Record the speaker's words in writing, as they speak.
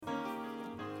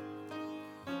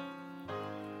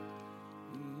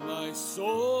My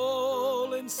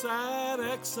soul in sad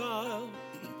exile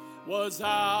was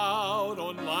out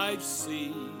on life's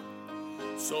sea,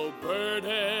 so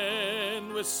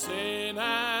burdened with sin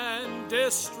and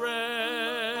distressed,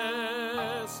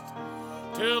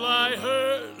 till I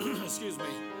heard, excuse me,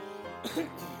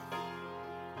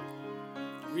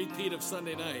 repeat of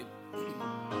Sunday night.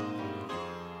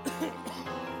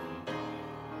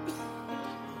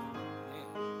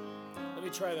 Let me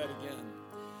try that again.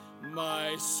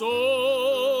 My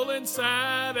soul in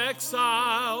sad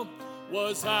exile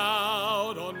was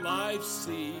out on life's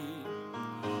sea,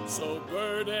 so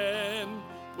burdened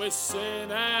with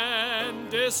sin and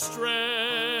distressed,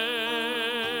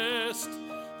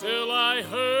 till I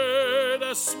heard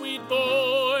a sweet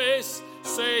voice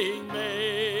saying,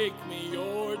 make me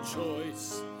your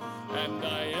choice. And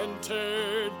I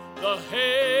entered the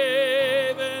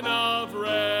haven of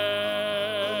rest.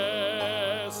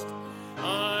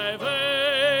 I've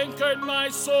anchored my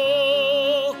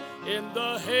soul in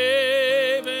the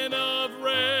haven of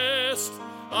rest.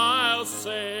 I'll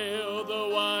sail the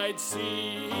wide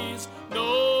seas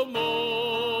no more.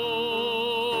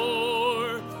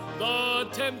 The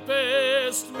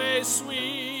tempest may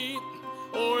sweep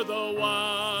o'er the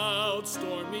wild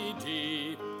stormy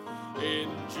deep. In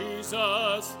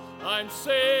Jesus I'm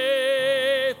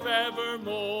safe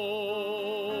evermore.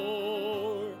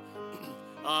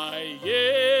 I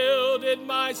yielded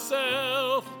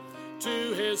myself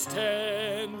to his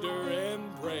tender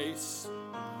embrace,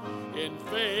 in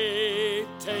faith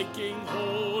taking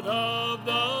hold of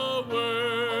the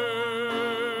word.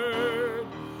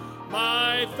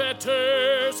 My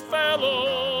fetters fell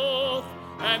off,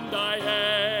 and I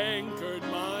anchored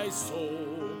my soul.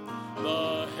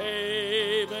 The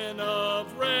haven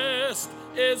of rest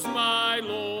is my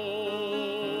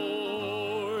Lord.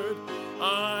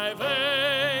 I've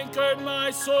anchored my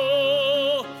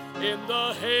soul in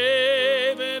the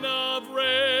haven of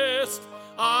rest.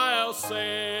 I'll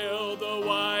sail the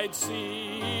wide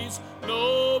seas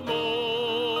no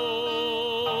more.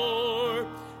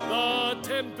 The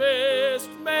tempest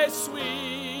may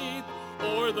sweep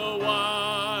o'er the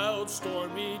wild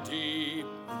stormy deep.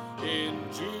 In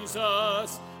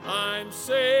Jesus I'm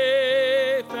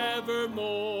safe evermore.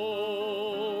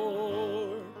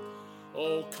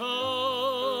 Oh,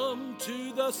 come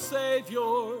to the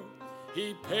Savior,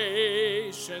 he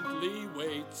patiently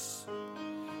waits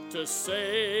to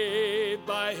save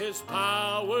by his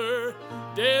power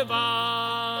divine.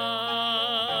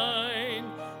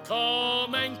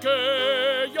 Come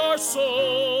anchor your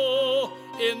soul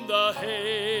in the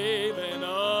haven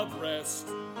of rest,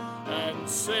 and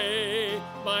say,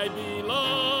 my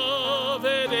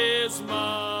beloved is mine.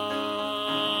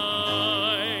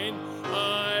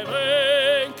 I've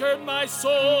anchored my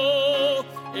soul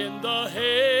in the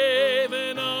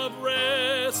haven of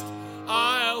rest.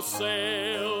 I'll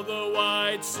sail the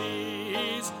wide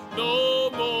seas no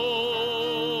more.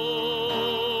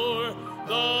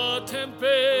 The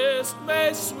tempest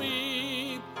may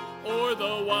sweep o'er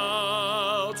the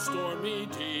wild stormy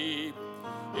deep.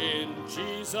 In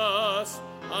Jesus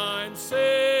I'm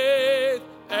safe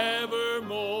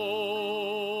evermore.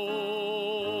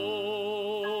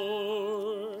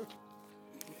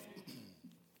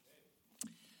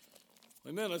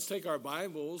 Amen. Let's take our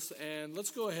Bibles and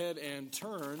let's go ahead and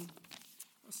turn,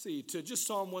 to just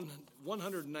Psalm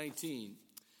 119.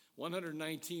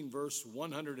 119 verse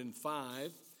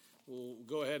 105. We'll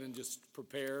go ahead and just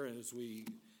prepare as we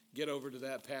get over to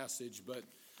that passage. But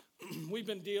we've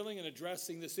been dealing and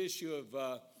addressing this issue of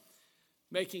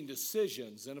making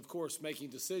decisions. And of course, making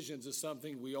decisions is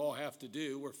something we all have to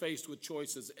do. We're faced with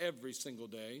choices every single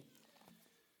day.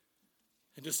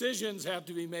 And decisions have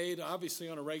to be made, obviously,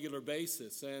 on a regular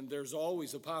basis. And there's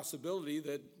always a possibility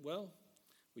that,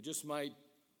 we just might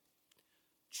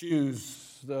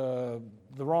choose the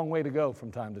wrong way to go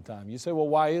from time to time. You say, well,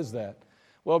 why is that?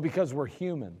 Well, because we're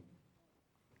human.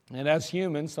 And as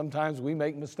humans, sometimes we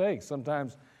make mistakes.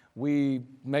 Sometimes we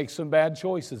make some bad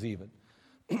choices even.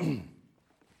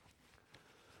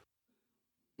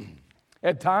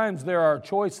 At times there are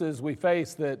choices we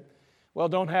face that,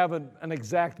 don't have an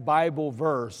exact Bible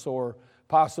verse or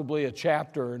possibly a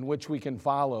chapter in which we can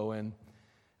follow. And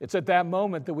it's at that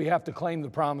moment that we have to claim the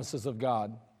promises of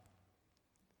God.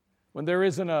 When there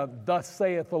isn't a thus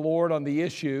saith the Lord on the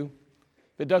issue,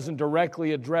 that doesn't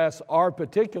directly address our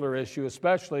particular issue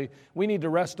especially, we need to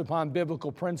rest upon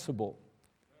biblical principle.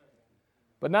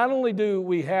 But not only do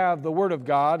we have the Word of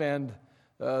God and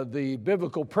the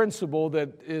biblical principle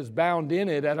that is bound in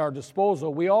it at our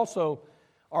disposal, we also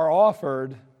are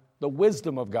offered the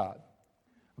wisdom of God.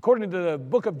 According to the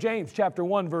book of James, chapter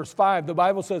 1, verse 5, the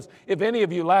Bible says, if any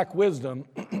of you lack wisdom,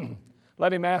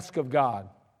 let him ask of God.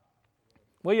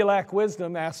 Well, you lack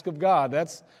wisdom, ask of God.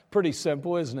 That's pretty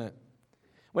simple, isn't it?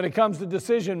 When it comes to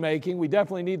decision making, we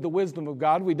definitely need the wisdom of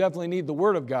God. We definitely need the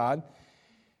Word of God.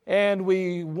 And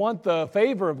we want the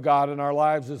favor of God in our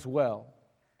lives as well.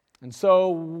 And so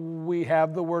we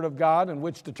have the Word of God in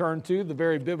which to turn to, the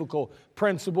very biblical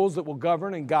principles that will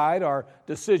govern and guide our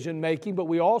decision making. But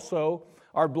we also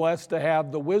are blessed to have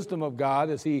the wisdom of God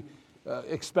as He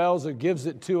expels or gives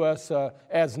it to us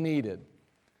as needed.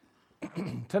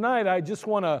 Tonight, I just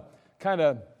want to kind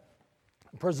of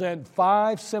present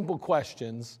 5 simple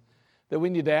questions that we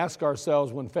need to ask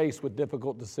ourselves when faced with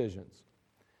difficult decisions.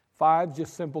 5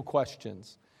 just simple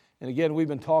questions. And again, we've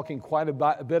been talking quite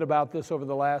a bit about this over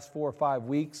the last 4 or 5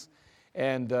 weeks,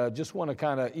 and just want to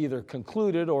kind of either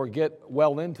conclude it or get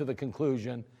well into the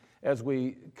conclusion as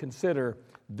we consider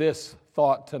this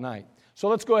thought tonight. So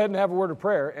let's go ahead and have a word of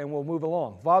prayer, and we'll move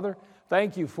along. Father,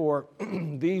 thank you for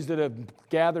these that have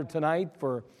gathered tonight,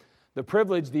 for the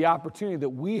privilege, the opportunity that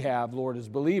we have, Lord, as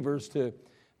believers to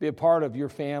be a part of your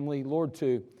family, Lord,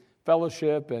 to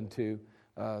fellowship and to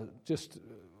just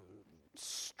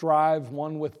strive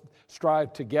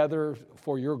together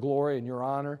for your glory and your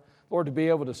honor. Lord, to be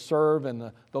able to serve in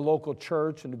the local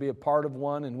church and to be a part of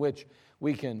one in which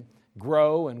we can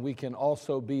grow and we can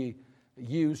also be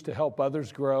used to help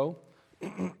others grow.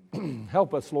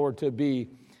 Help us, Lord, to be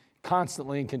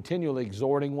constantly and continually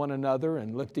exhorting one another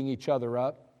and lifting each other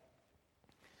up.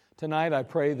 Tonight, I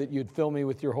pray that you'd fill me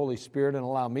with your Holy Spirit and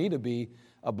allow me to be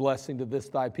a blessing to this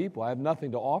thy people. I have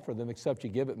nothing to offer them except you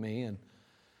give it me. And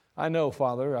I know,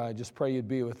 Father, I just pray you'd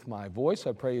be with my voice.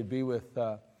 I pray you'd be with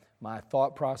my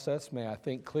thought process. May I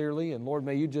think clearly. And Lord,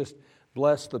 may you just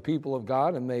bless the people of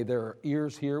God, and may their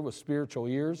ears hear with spiritual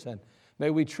ears. And may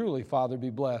we truly, Father, be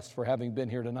blessed for having been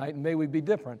here tonight. And may we be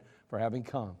different for having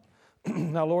come.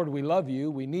 Now, Lord, we love you.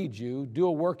 We need you. Do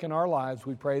a work in our lives,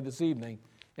 we pray this evening.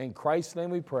 In Christ's name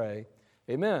we pray.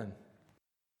 Amen.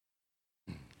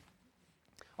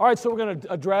 All right, so we're going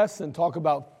to address and talk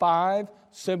about 5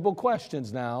 simple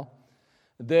questions now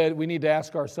that we need to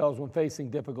ask ourselves when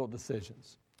facing difficult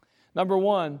decisions. Number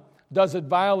 1, does it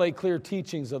violate clear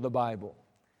teachings of the Bible?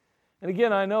 And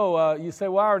again, I know you say,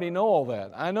 well, I already know all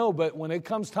that. I know, but when it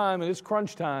comes time and it's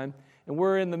crunch time and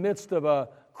we're in the midst of a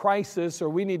crisis or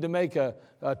we need to make a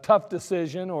tough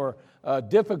decision or a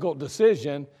difficult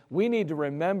decision, we need to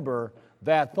remember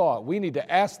that thought. We need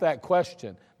to ask that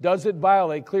question. Does it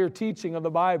violate clear teaching of the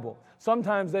Bible?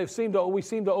 Sometimes we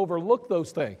seem to overlook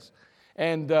those things.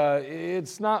 And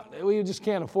we just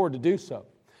can't afford to do so.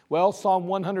 Well, Psalm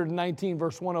 119,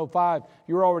 verse 105,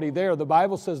 you're already there. The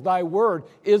Bible says, thy word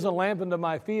is a lamp unto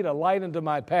my feet, a light unto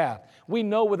my path. We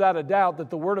know without a doubt that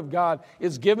the word of God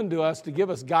is given to us to give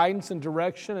us guidance and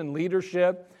direction and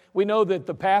leadership. We know that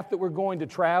the path that we're going to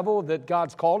travel, that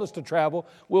God's called us to travel,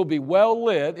 will be well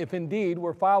lit if indeed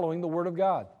we're following the word of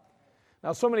God.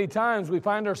 Now, so many times we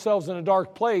find ourselves in a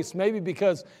dark place, maybe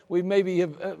because we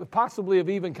possibly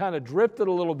have even kind of drifted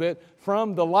a little bit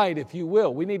from the light, if you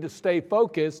will. We need to stay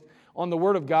focused on the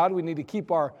Word of God. We need to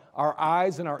keep our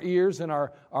eyes and our ears and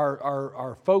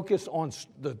our focus on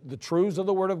the truths of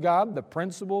the Word of God, the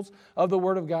principles of the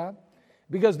Word of God.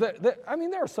 Because, there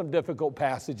are some difficult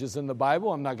passages in the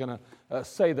Bible. I'm not going to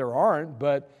say there aren't,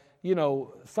 but,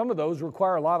 some of those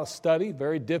require a lot of study,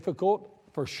 very difficult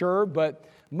for sure, but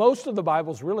most of the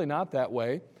Bible's really not that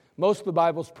way. Most of the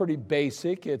Bible's pretty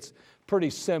basic. It's pretty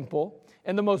simple.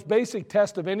 And the most basic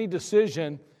test of any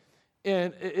decision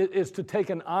is to take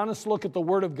an honest look at the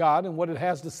Word of God and what it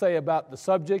has to say about the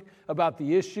subject, about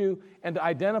the issue, and to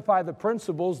identify the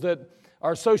principles that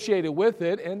are associated with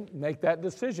it and make that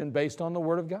decision based on the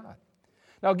Word of God.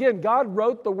 Now again, God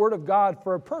wrote the Word of God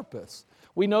for a purpose.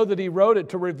 We know that He wrote it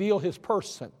to reveal His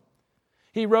person.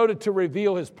 He wrote it to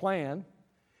reveal His plan.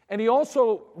 And He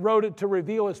also wrote it to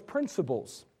reveal His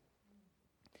principles.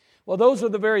 Well, those are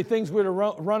the very things we're to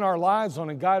run our lives on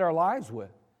and guide our lives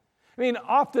with.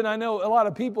 Often I know a lot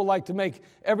of people like to make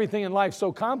everything in life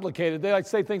so complicated. They like to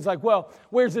say things like, well,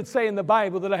 where does it say in the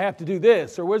Bible that I have to do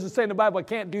this? Or where does it say in the Bible I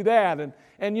can't do that? And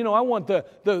I want the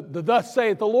thus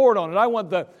saith the Lord on it. I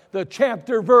want the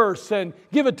chapter verse and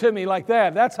give it to me like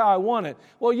that. That's how I want it.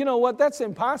 Well, you know what? That's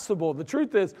impossible. The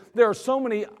truth is there are so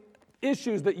many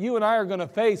issues that you and I are going to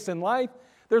face in life.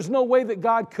 There's no way that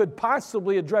God could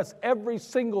possibly address every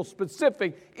single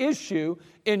specific issue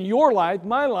in your life,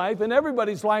 my life, and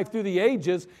everybody's life through the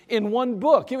ages in one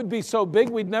book. It would be so big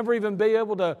we'd never even be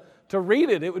able to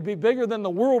read it. It would be bigger than the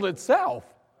world itself.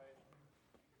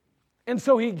 And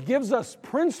so He gives us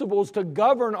principles to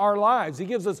govern our lives. He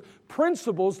gives us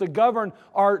principles to govern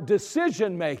our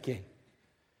decision making.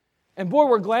 And boy,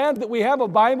 we're glad that we have a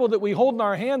Bible that we hold in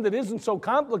our hand that isn't so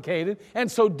complicated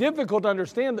and so difficult to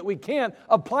understand that we can't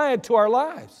apply it to our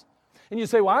lives. And you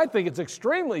say, well, I think it's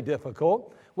extremely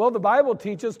difficult. Well, the Bible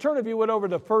teaches, turn if you would over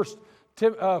to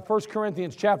 1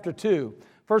 Corinthians chapter 2.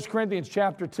 1 Corinthians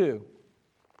chapter 2.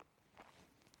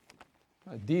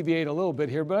 I deviate a little bit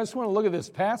here, but I just want to look at this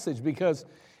passage because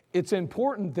it's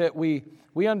important that we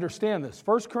understand this.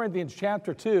 1 Corinthians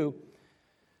chapter 2,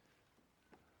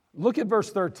 look at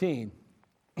verse 13.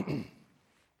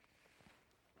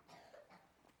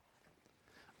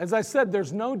 As I said,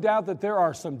 there's no doubt that there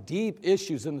are some deep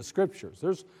issues in the Scriptures.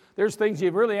 There's things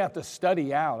you really have to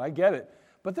study out. I get it.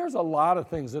 But there's a lot of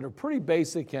things that are pretty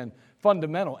basic and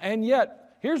fundamental. And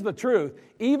yet, here's the truth.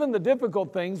 Even the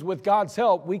difficult things, with God's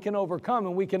help, we can overcome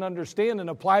and we can understand and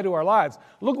apply to our lives.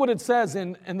 Look what it says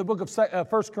in the book of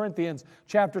 1 Corinthians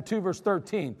chapter 2, verse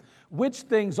 13. Which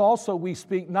things also we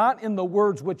speak, not in the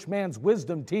words which man's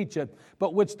wisdom teacheth,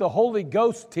 but which the Holy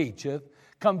Ghost teacheth,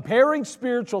 comparing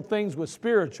spiritual things with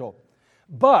spiritual.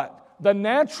 But the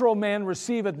natural man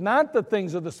receiveth not the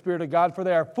things of the Spirit of God, for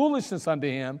they are foolishness unto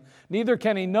him, neither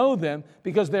can he know them,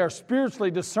 because they are spiritually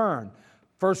discerned.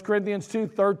 1 Corinthians 2,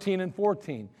 13 and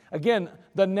 14. Again,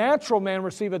 the natural man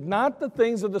receiveth not the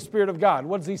things of the Spirit of God.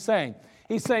 What is he saying?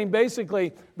 He's saying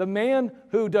basically the man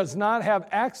who does not have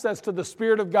access to the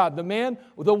Spirit of God,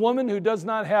 the woman who does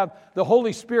not have the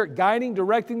Holy Spirit guiding,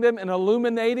 directing them, and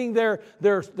illuminating their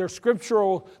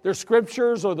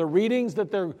scriptures or the readings that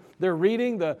they're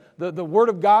reading, the Word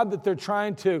of God that they're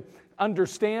trying to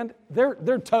understand,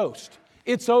 they're toast.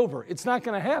 It's over. It's not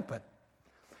going to happen.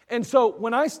 And so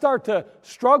when I start to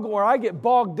struggle or I get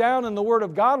bogged down in the Word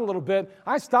of God a little bit,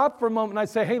 I stop for a moment and I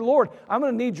say, hey, Lord, I'm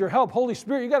going to need your help. Holy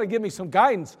Spirit, you got to give me some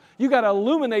guidance. You got to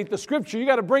illuminate the Scripture. You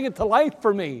got to bring it to life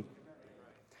for me.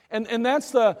 And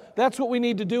that's what we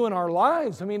need to do in our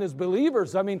lives. I mean, as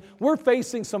believers, we're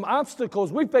facing some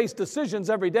obstacles. We face decisions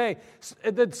every day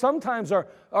that sometimes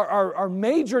are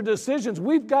major decisions.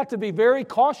 We've got to be very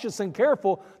cautious and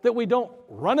careful that we don't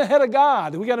run ahead of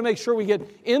God. We got to make sure we get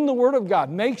in the Word of God.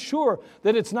 Make sure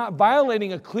that it's not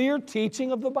violating a clear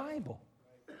teaching of the Bible.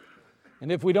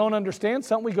 And if we don't understand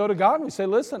something, we go to God and we say,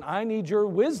 listen, I need your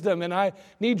wisdom and I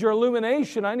need your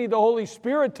illumination. I need the Holy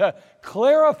Spirit to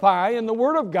clarify in the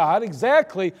Word of God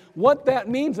exactly what that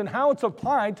means and how it's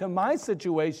applied to my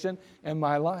situation and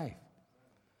my life.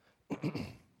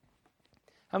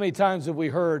 How many times have we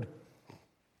heard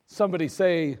somebody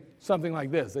say something like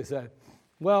this? They said,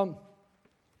 well,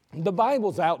 the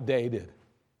Bible's outdated.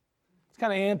 It's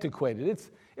kind of antiquated.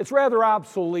 It's rather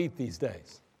obsolete these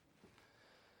days.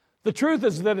 The truth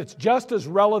is that it's just as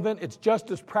relevant, it's just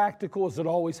as practical as it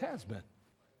always has been.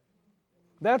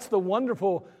 That's the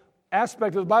wonderful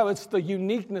aspect of the Bible. It's the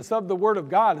uniqueness of the Word of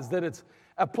God, is that it's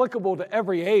applicable to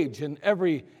every age and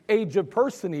every age of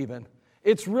person even.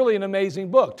 It's really an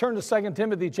amazing book. Turn to 2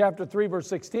 Timothy chapter 3, verse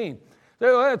 16.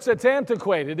 It's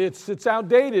antiquated. It's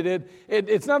outdated.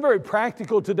 It's not very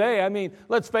practical today.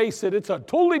 Let's face it, it's a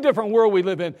totally different world we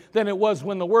live in than it was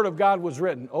when the Word of God was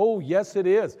written. Oh, yes, it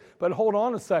is. But hold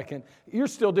on a second. You're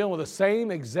still dealing with the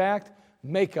same exact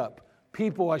makeup.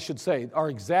 People, I should say, are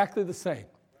exactly the same.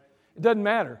 It doesn't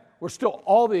matter. We're still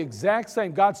all the exact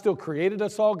same. God still created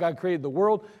us all. God created the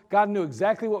world. God knew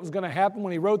exactly what was going to happen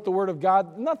when He wrote the Word of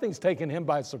God. Nothing's taken Him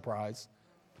by surprise.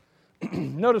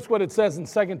 Notice what it says in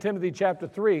 2 Timothy chapter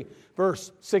 3,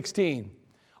 verse 16.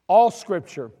 All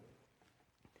Scripture,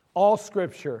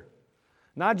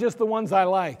 not just the ones I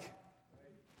like.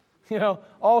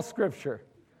 All Scripture,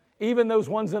 even those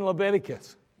ones in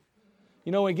Leviticus.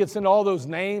 When he gets into all those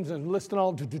names and listing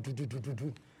all,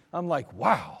 I'm like,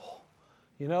 wow.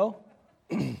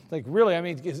 Like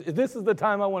really, this is the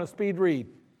time I want to speed read.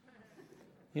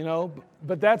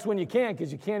 But that's when you can't,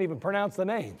 because you can't even pronounce the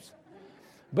names.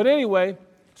 But anyway,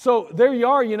 so there you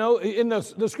are, in the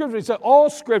Scripture, it said all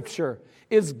Scripture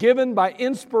is given by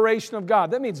inspiration of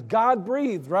God. That means God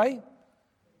breathed, right?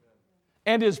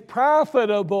 And is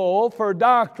profitable for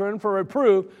doctrine, for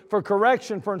reproof, for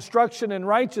correction, for instruction in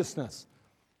righteousness.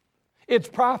 It's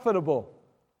profitable.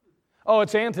 Oh,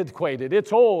 it's antiquated,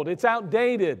 it's old, it's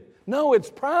outdated. No, it's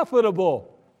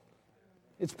profitable.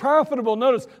 It's profitable.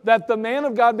 Notice that the man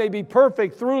of God may be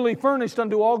perfect, thoroughly furnished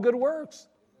unto all good works.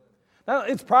 Now,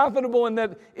 it's profitable in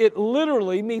that it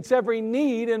literally meets every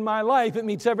need in my life. It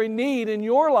meets every need in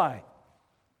your life.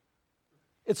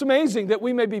 It's amazing that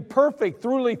we may be perfect,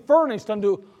 thoroughly furnished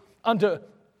unto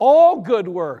all good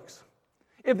works.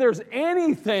 If there's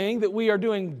anything that we are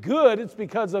doing good, it's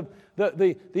because of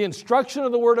the instruction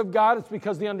of the Word of God. It's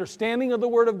because the understanding of the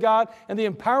Word of God and the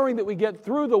empowering that we get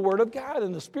through the Word of God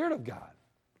and the Spirit of God.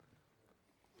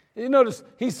 You notice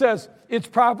he says it's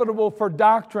profitable for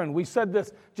doctrine. We said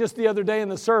this just the other day in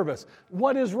the service.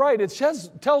 What is right? It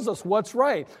tells us what's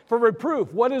right. For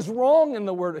reproof, what is wrong in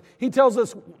the Word? He tells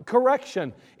us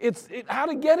correction. It's how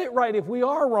to get it right if we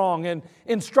are wrong, and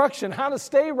instruction, how to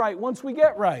stay right once we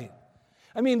get right.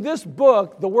 I mean, this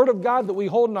book, the Word of God that we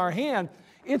hold in our hand,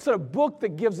 it's a book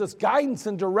that gives us guidance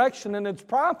and direction, and it's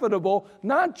profitable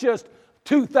not just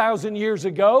 2,000 years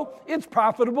ago. It's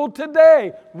profitable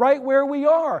today, right where we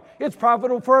are. It's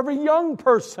profitable for every young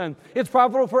person. It's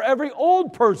profitable for every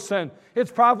old person.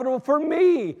 It's profitable for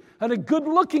me and a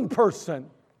good-looking person.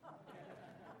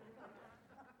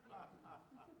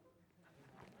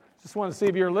 Just want to see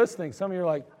if you're listening. Some of you are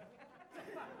like,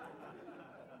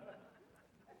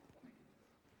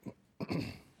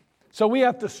 so we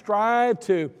have to strive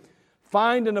to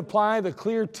find and apply the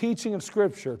clear teaching of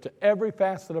Scripture to every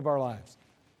facet of our lives.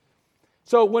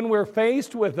 So when we're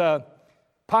faced with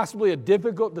possibly a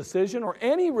difficult decision, or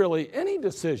any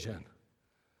decision,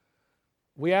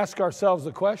 we ask ourselves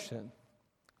the question,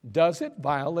 does it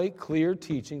violate clear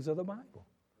teachings of the Bible?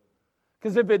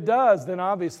 Because if it does, then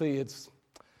obviously it's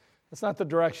not the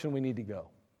direction we need to go.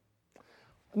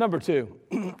 Number 2,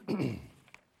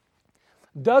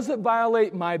 does it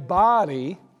violate my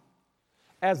body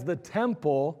as the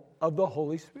temple of the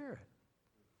Holy Spirit?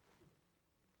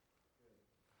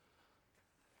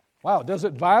 Wow, does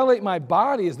it violate my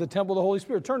body as the temple of the Holy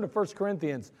Spirit? Turn to 1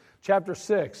 Corinthians chapter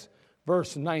 6,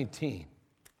 verse 19.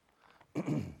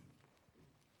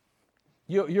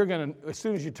 You're going to, as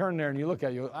soon as you turn there and you look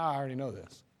at it, you go, I already know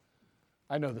this.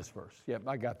 I know this verse. Yep,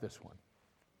 I got this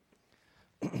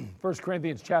one. 1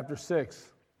 Corinthians chapter 6,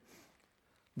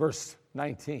 verse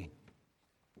 19.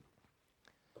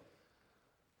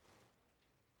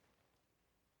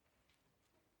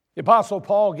 The Apostle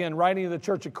Paul, again, writing to the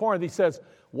church of Corinth, he says,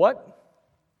 what?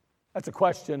 That's a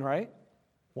question, right?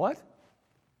 What?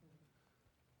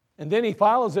 And then he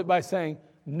follows it by saying,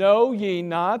 know ye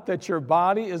not that your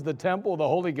body is the temple of the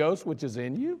Holy Ghost which is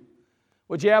in you,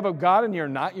 which ye have of God, and you're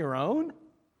not your own?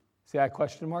 See that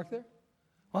question mark there?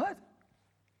 What?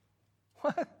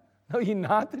 What? Know ye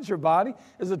not that your body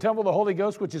is the temple of the Holy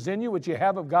Ghost which is in you, which you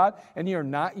have of God, and you're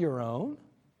not your own?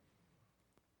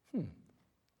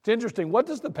 It's interesting. What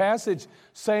does the passage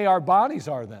say our bodies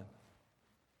are then?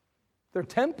 They're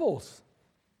temples.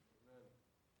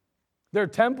 They're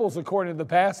temples according to the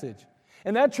passage.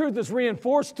 And that truth is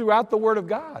reinforced throughout the Word of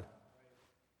God.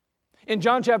 In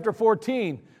John chapter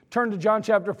 14, turn to John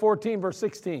chapter 14, verse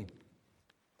 16.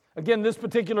 Again, this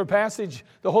particular passage,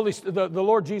 the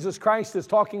Lord Jesus Christ is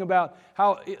talking about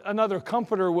how another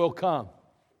comforter will come.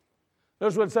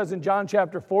 Notice what it says in John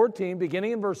chapter 14,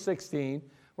 beginning in verse 16.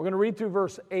 We're going to read through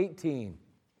verse 18.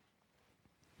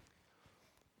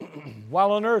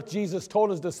 While on earth, Jesus told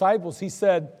his disciples, he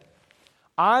said,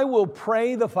 I will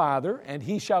pray the Father, and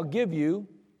he shall give you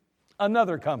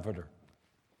another comforter,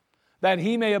 that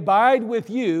he may abide with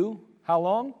you, how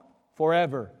long?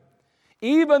 Forever.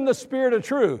 Even the Spirit of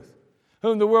truth,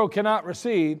 whom the world cannot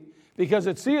receive, because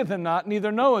it seeth him not,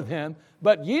 neither knoweth him,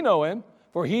 but ye know him,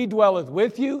 for he dwelleth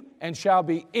with you, and shall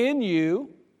be in you.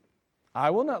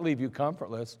 I will not leave you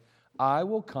comfortless. I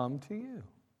will come to you.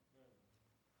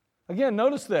 Again,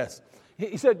 notice this.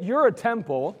 He said, you're a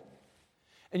temple,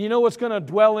 and you know what's going to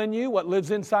dwell in you, what lives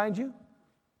inside you?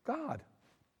 God.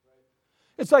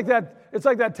 It's like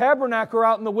that tabernacle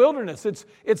out in the wilderness.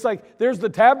 It's like there's the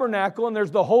tabernacle, and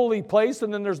there's the holy place,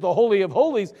 and then there's the Holy of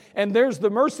Holies, and there's the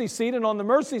mercy seat, and on the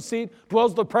mercy seat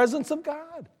dwells the presence of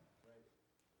God.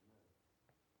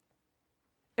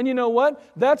 And you know what?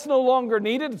 That's no longer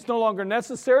needed. It's no longer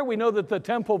necessary. We know that the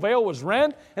temple veil was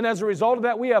rent, and as a result of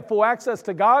that, we have full access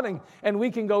to God, and we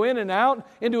can go in and out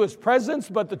into His presence.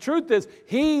 But the truth is,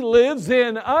 He lives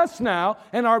in us now,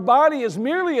 and our body is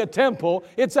merely a temple.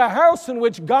 It's a house in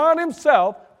which God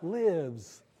Himself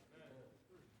lives.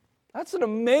 That's an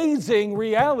amazing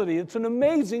reality. It's an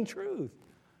amazing truth.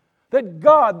 That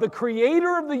God, the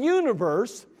Creator of the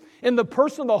universe, in the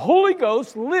person of the Holy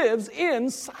Ghost, lives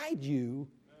inside you.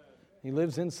 He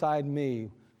lives inside me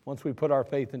once we put our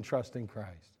faith and trust in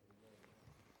Christ.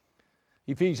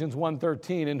 Ephesians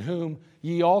 1:13, in whom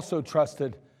ye also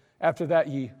trusted, after that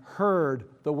ye heard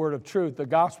the word of truth, the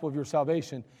gospel of your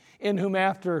salvation, in whom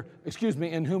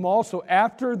also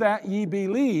after that ye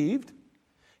believed,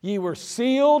 ye were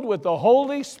sealed with the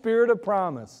Holy Spirit of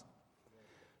promise.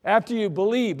 After you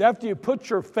believed, after you put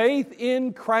your faith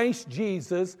in Christ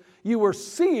Jesus, you were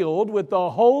sealed with the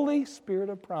Holy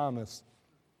Spirit of promise.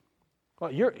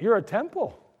 Well, you're a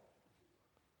temple.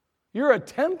 You're a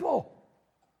temple.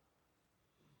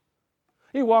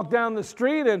 You walk down the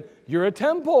street and you're a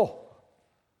temple.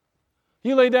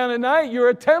 You lay down at night, you're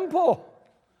a temple.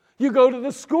 You go to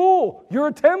the school, you're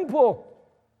a temple.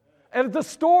 And at the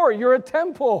store, you're a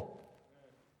temple.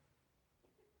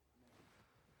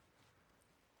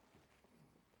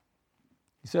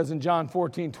 He says in John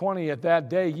 14:20, at that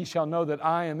day ye shall know that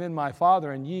I am in my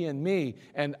Father, and ye in me,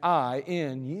 and I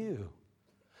in you.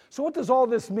 So what does all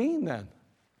this mean then?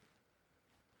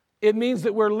 It means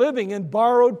that we're living in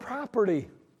borrowed property.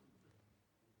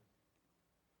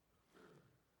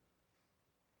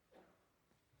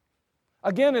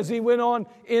 Again, as he went on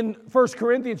in 1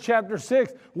 Corinthians chapter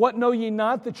 6, what know ye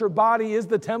not that your body is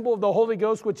the temple of the Holy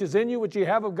Ghost which is in you, which ye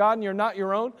have of God, and you're not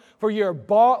your own? For ye are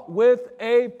bought with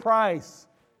a price.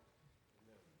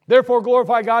 Therefore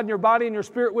glorify God in your body and your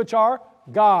spirit, which are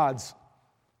God's.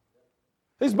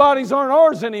 These bodies aren't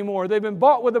ours anymore. They've been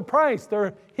bought with a price.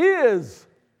 They're His.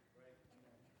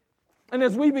 And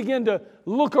as we begin to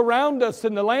look around us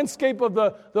in the landscape of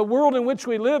the world in which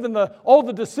we live and all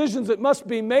the decisions that must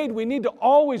be made, we need to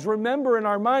always remember in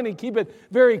our mind and keep it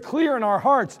very clear in our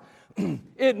hearts.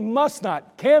 It must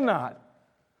not, cannot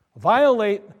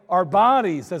violate our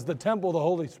bodies as the temple of the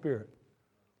Holy Spirit.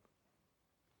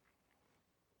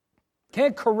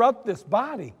 Can't corrupt this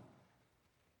body.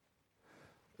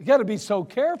 You've got to be so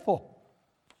careful.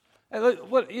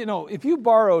 If you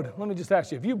borrowed, let me just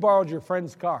ask you, if you borrowed your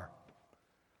friend's car,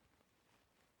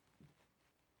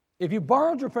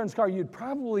 you'd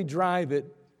probably drive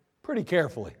it pretty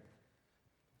carefully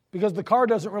because the car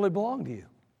doesn't really belong to you.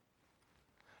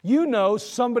 You know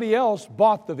somebody else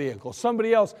bought the vehicle.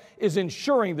 Somebody else is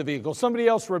insuring the vehicle. Somebody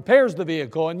else repairs the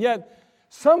vehicle. And yet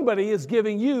somebody is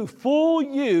giving you full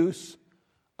use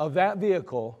of that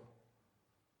vehicle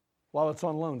while it's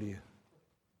on loan to you.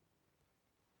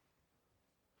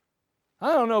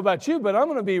 I don't know about you, but I'm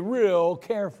going to be real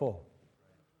careful.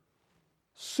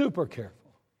 Super careful.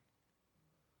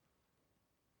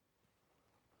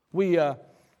 We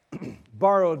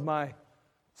borrowed my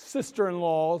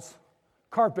sister-in-law's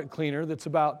carpet cleaner that's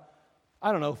about,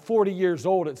 40 years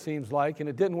old it seems like, and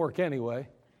it didn't work anyway.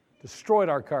 Destroyed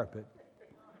our carpet.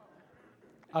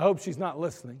 I hope she's not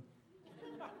listening.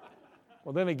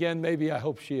 Well, then again, maybe I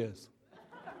hope she is.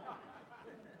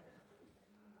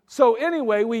 So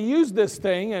anyway, we used this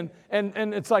thing, and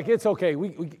it's like, it's okay.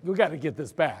 We got to get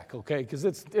this back, okay? Because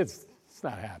it's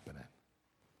not happening.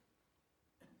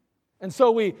 And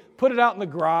so we put it out in the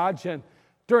garage, and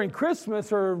during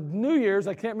Christmas or New Year's,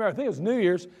 I can't remember, I think it was New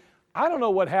Year's, I don't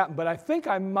know what happened, but I think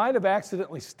I might have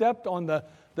accidentally stepped on the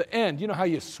end. You know how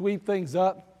you sweep things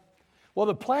up? Well,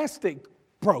 the plastic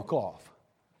broke off,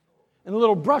 and a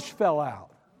little brush fell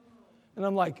out. And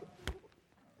I'm like,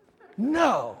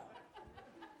 no.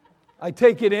 I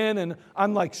take it in, and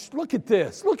I'm like, look at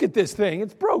this thing,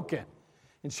 it's broken.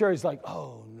 And Sherry's like,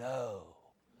 oh no,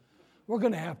 we're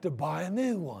going to have to buy a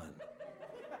new one.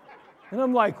 And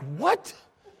I'm like, what?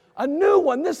 A new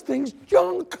one? This thing's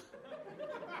junk.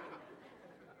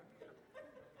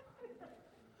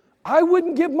 I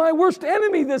wouldn't give my worst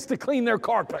enemy this to clean their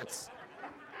carpets.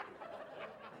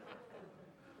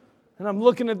 And I'm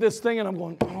looking at this thing and I'm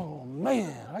going, oh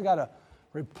man, I got to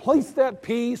replace that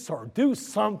piece or do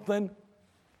something.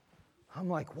 I'm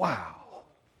like, wow.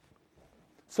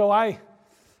 So I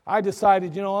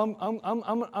decided, I'm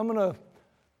going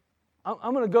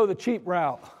to go the cheap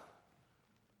route.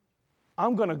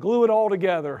 I'm going to glue it all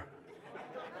together.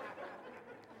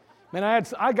 Man,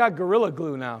 I got Gorilla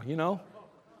Glue now,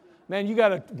 Man, you got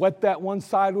to wet that one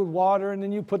side with water, and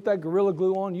then you put that Gorilla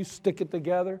Glue on, you stick it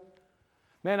together.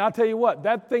 Man, I'll tell you what,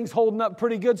 that thing's holding up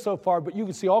pretty good so far, but you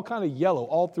can see all kind of yellow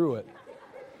all through it.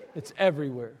 It's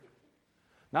everywhere.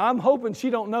 Now, I'm hoping she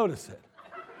don't notice it.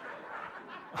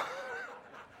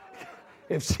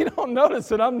 If she don't notice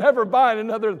it, I'm never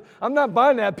buying I'm not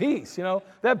buying that piece,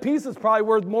 That piece is probably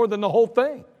worth more than the whole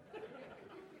thing.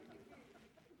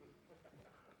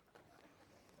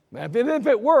 If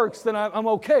it works, then I'm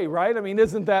okay, right?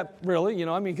 Isn't that really,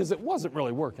 because it wasn't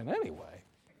really working anyway.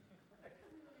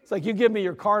 It's like you give me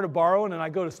your car to borrow, and then I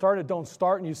go to start it, don't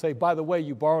start, and you say, by the way,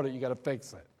 you borrowed it, you got to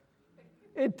fix it.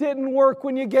 It didn't work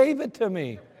when you gave it to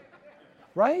me,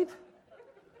 right?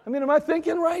 Am I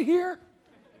thinking right here?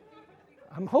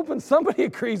 I'm hoping somebody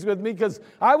agrees with me, because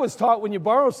I was taught when you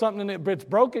borrow something and it's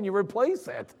broken, you replace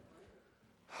it.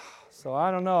 So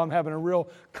I don't know, I'm having a real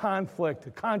conflict,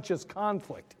 a conscious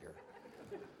conflict here.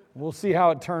 We'll see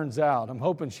how it turns out. I'm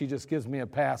hoping she just gives me a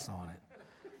pass on it.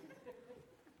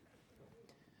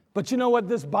 But you know what?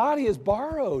 This body is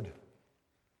borrowed.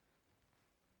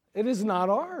 It is not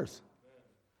ours.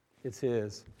 It's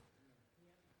His.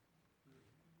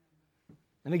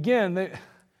 And again,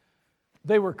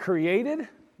 they were created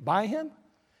by Him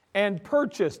and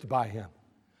purchased by Him.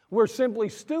 We're simply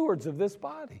stewards of this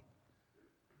body.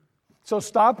 So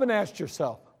stop and ask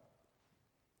yourself,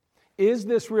 is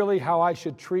this really how I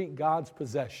should treat God's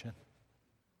possession?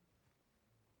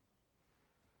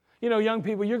 You know, young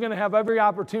people, you're going to have every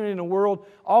opportunity in the world,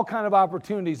 all kind of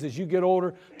opportunities as you get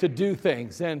older to do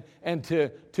things and to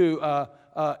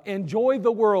enjoy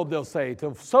the world, they'll say,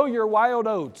 to sow your wild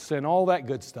oats and all that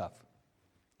good stuff.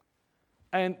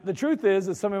 And the truth is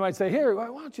that somebody might say, here, why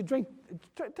don't you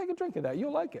take a drink of that?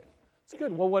 You'll like it. It's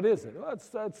good. Well, what is it? Well,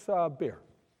 that's beer.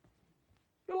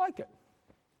 You'll like it.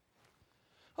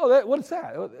 Oh, what is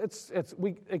that?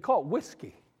 They call it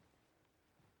whiskey.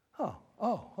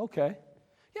 Oh, okay.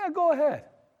 Yeah, go ahead.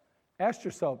 Ask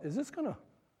yourself, how's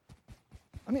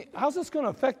this going to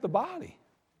affect the body?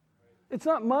 It's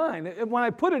not mine. When I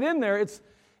put it in there,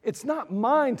 it's not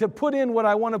mine to put in what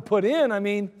I want to put in. I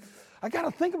mean, I got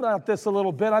to think about this a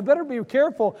little bit. I better be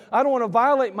careful. I don't want to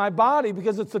violate my body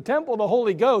because it's the temple of the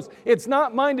Holy Ghost. It's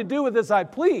not mine to do with as I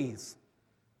please.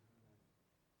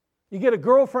 You get a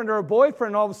girlfriend or a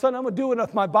boyfriend, and all of a sudden I'm going to do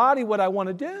with my body what I want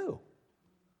to do.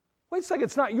 Wait a second,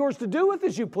 it's not yours to do with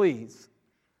as you please.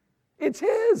 It's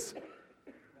His.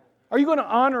 Are you going to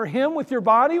honor Him with your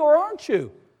body or aren't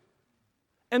you?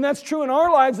 And that's true in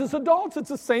our lives as adults. It's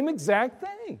the same exact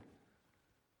thing.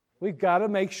 We've got to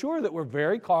make sure that we're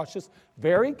very cautious,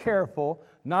 very careful,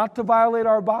 not to violate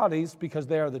our bodies because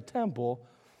they are the temple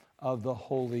of the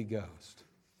Holy Ghost.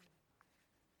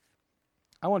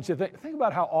 I want you to think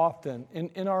about how often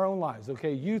in our own lives,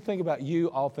 okay, you think about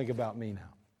you, I'll think about me now.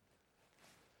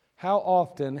 How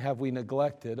often have we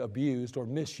neglected, abused, or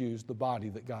misused the body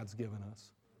that God's given us?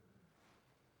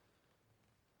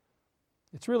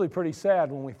 It's really pretty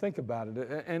sad when we think about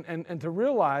it and to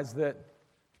realize that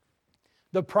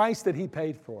the price that He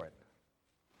paid for it.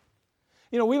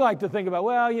 You know, we like to think about,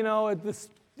 well, you know,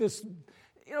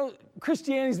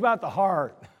 Christianity's about the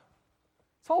heart.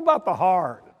 It's all about the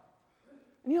heart.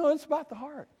 And, you know, it's about the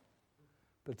heart.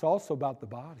 But it's also about the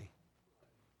body.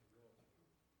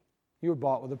 You were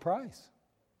bought with a price.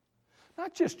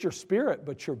 Not just your spirit,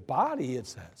 but your body, it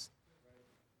says.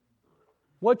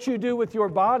 What you do with your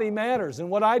body matters, and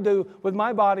what I do with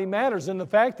my body matters. And the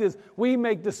fact is, we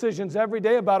make decisions every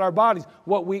day about our bodies.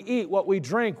 What we eat, what we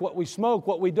drink, what we smoke,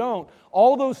 what we don't.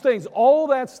 All those things, all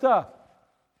that stuff.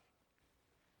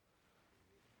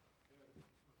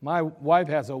 My wife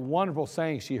has a wonderful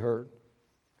saying she heard,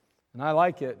 and I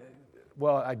like it.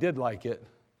 Well, I did like it.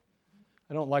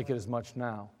 I don't like it as much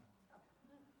now.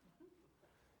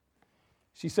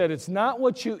 She said, it's not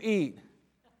what you eat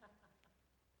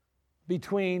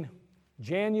between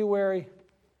January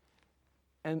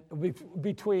and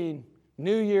between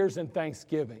New Year's and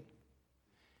Thanksgiving.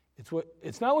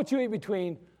 It's not what you eat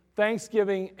between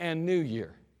Thanksgiving and New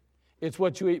Year. It's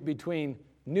what you eat between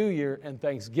New Year and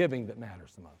Thanksgiving that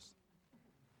matters the most.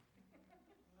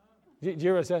 Did you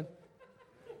hear what I said?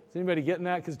 Is anybody getting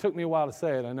that? Because it took me a while to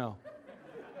say it, I know.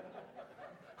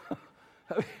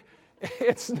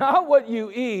 It's not what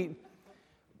you eat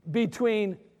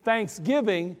between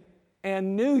Thanksgiving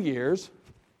and New Year's.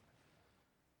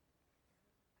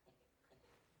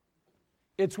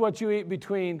 It's what you eat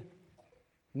between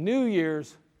New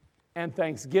Year's and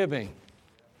Thanksgiving.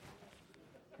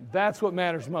 That's what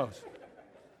matters most.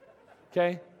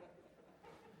 Okay?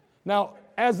 Now,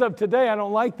 as of today, I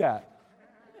don't like that.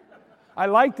 I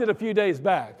liked it a few days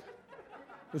back.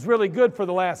 It was really good for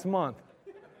the last month.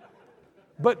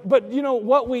 But you know,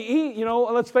 what we eat, you know,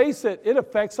 let's face it, it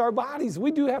affects our bodies.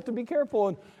 We do have to be careful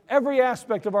in every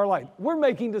aspect of our life. We're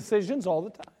making decisions all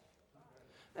the time.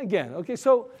 Again, okay,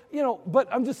 so, you know,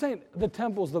 but I'm just saying, the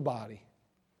temple's the body.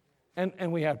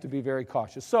 And we have to be very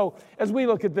cautious. So, as we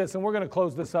look at this, and we're going to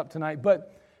close this up tonight,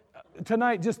 but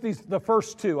tonight, just the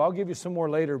first two. I'll give you some more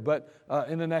later, but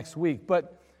in the next week.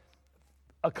 But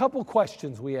a couple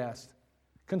questions we asked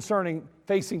concerning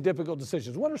facing difficult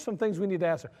decisions. What are some things we need to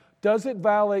ask? Does it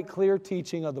violate clear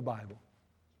teaching of the Bible?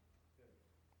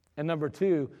 And number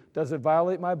two, does it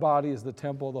violate my body as the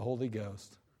temple of the Holy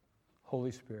Ghost,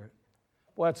 Holy Spirit?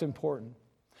 Well, that's important.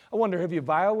 I wonder, have you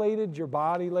violated your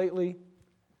body lately?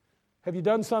 Have you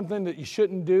done something that you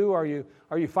shouldn't do? Are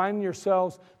you finding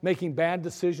yourselves making bad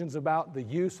decisions about the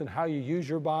use and how you use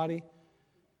your body?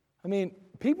 I mean,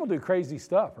 people do crazy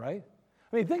stuff, right?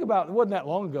 I mean, think about it. It wasn't that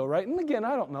long ago, right? And again,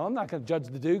 I don't know. I'm not going to judge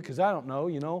the dude because I don't know,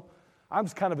 you know. I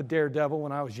was kind of a daredevil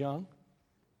when I was young.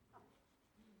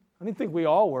 I mean, think we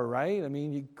all were, right? I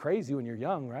mean, you're crazy when you're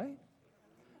young, right?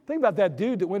 Think about that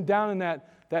dude that went down in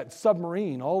that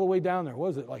submarine all the way down there. What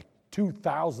was it, like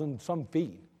 2,000 some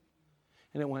feet.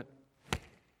 And it went.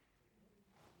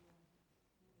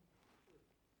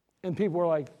 And people were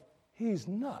like, he's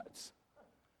nuts.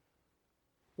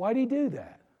 Why'd he do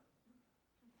that?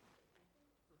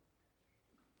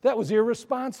 That was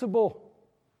irresponsible.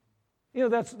 You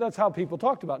know, that's how people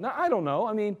talked about it. Now, I don't know.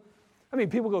 I mean,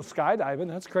 people go skydiving.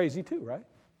 That's crazy too, right?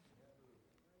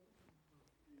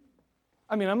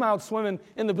 I mean, I'm out swimming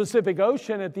in the Pacific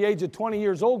Ocean at the age of 20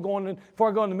 years old before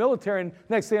I go in the military, and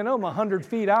next thing I know, I'm 100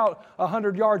 feet out,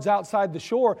 100 yards outside the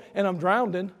shore, and I'm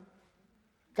drowning.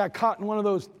 Got caught in one of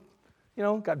those,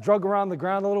 got drug around the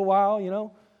ground a little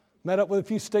while, met up with a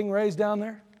few stingrays down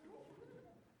there.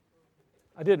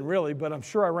 I didn't really, but I'm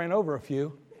sure I ran over a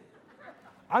few.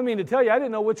 I mean, to tell you, I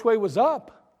didn't know which way was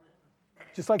up.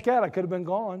 Just like that, I could have been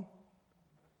gone.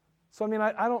 So, I mean,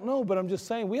 I don't know, but I'm just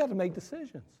saying we have to make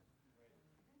decisions.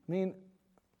 I mean,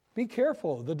 be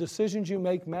careful. The decisions you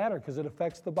make matter because it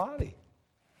affects the body.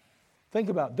 Think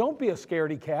about it. Don't be a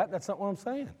scaredy cat. That's not what I'm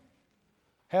saying.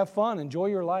 Have fun. Enjoy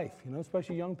your life,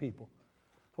 especially young people.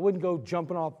 I wouldn't go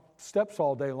jumping off steps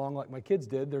all day long like my kids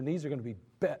did. Their knees are going to be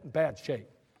bad shape.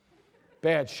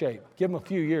 Bad shape. Give them a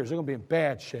few years. They're going to be in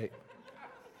bad shape.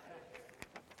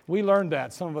 We learned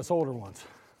that, some of us older ones.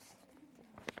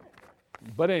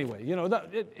 But anyway,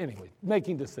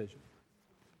 making decisions.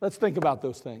 Let's think about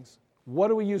those things. What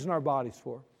are we using our bodies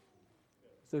for?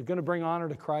 Is it going to bring honor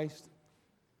to Christ?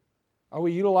 Are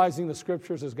we utilizing the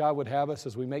Scriptures as God would have us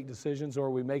as we make decisions, or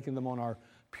are we making them on our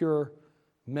pure,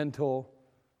 mental,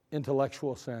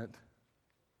 intellectual scent?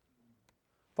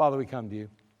 Father, we come to you.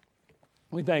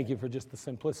 We thank you for just the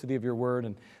simplicity of your word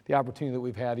and the opportunity that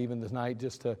we've had even this night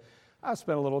just to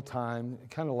spend a little time,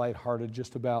 kind of lighthearted,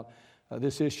 just about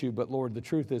this issue. But Lord, the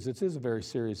truth is, it is a very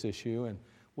serious issue, and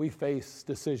we face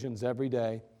decisions every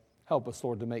day. Help us,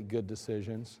 Lord, to make good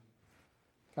decisions.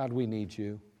 God, we need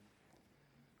you.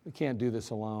 We can't do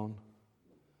this alone.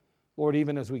 Lord,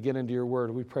 even as we get into your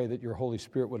word, we pray that your Holy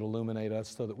Spirit would illuminate us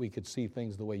so that we could see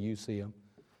things the way you see them.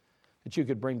 That you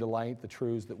could bring to light the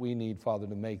truths that we need, Father,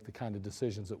 to make the kind of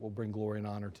decisions that will bring glory and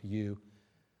honor to you.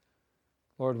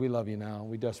 Lord, we love you now.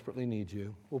 We desperately need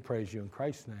you. We'll praise you in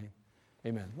Christ's name.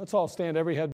 Amen. Let's all stand, every head